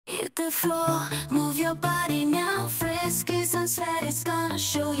Hit the floor, move your body now. Friskis and sweat, it's gonna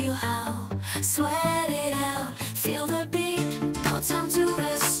show you how. Sweat it out, feel the beat. No time to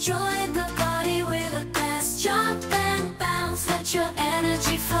rest, join the body with a dance. Jump and bounce, let your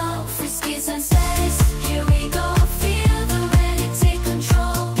energy flow. Friskis and sweat, here we go. Feel the ready, take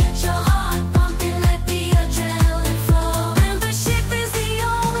control. Get your heart pumping, let the adrenaline flow. Membership is the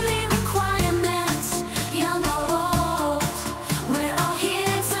only requirement. Young or old, we're all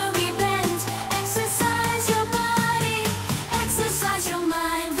here to be bent. Exercise your body, exercise your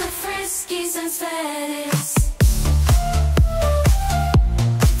mind with Friskis and sweat.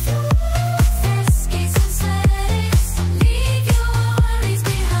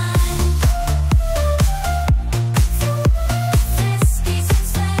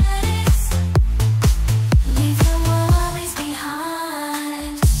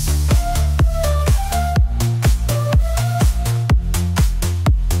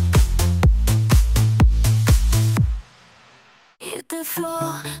 Hit the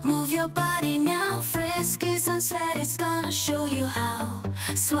floor, move your body now. Friskis and sweat, it's gonna show you how.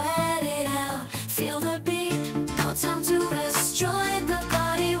 Sweat it out,